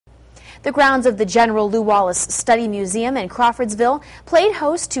The grounds of the General Lew Wallace Study Museum in Crawfordsville played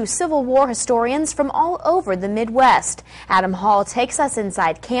host to Civil War historians from all over the Midwest. Adam Hall takes us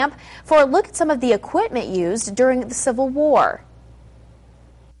inside camp for a look at some of the equipment used during the Civil War.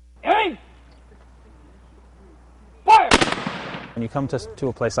 Aim! Fire! When you come to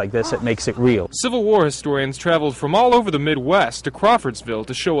a place like this, it makes it real. Civil War historians traveled from all over the Midwest to Crawfordsville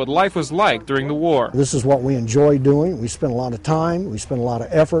to show what life was like during the war. This is what we enjoy doing. We spend a lot of time, we spend a lot of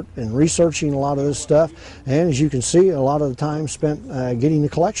effort in researching a lot of this stuff, and as you can see, a lot of the time spent getting the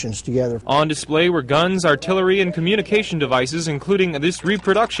collections together. On display were guns, artillery, and communication devices, including this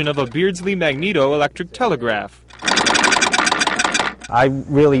reproduction of a Beardsley magneto-electric telegraph. I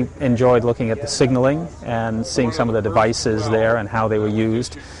really enjoyed looking at the signaling and seeing some of the devices there and how they were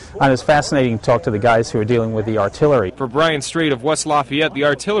used. And it was fascinating to talk to the guys who were dealing with the artillery. For Brian Strait of West Lafayette, the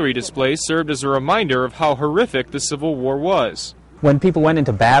artillery display served as a reminder of how horrific the Civil War was. When people went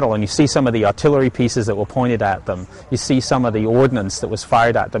into battle and you see some of the artillery pieces that were pointed at them, you see some of the ordnance that was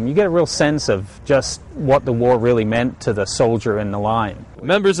fired at them, you get a real sense of just what the war really meant to the soldier in the line.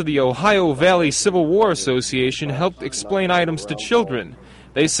 Members of the Ohio Valley Civil War Association helped explain items to children.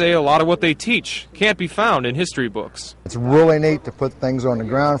 They say a lot of what they teach can't be found in history books. It's really neat to put things on the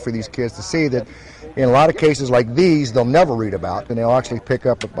ground for these kids to see that in a lot of cases like these, they'll never read about, and they'll actually pick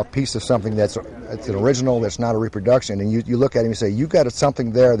up a piece of something that's an original, that's not a reproduction, and you look at it and you say, you got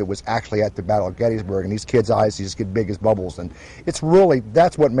something there that was actually at the Battle of Gettysburg, and these kids' eyes just get big as bubbles, and it's really,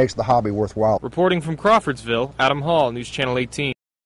 that's what makes the hobby worthwhile. Reporting from Crawfordsville, Adam Hall, News Channel 18.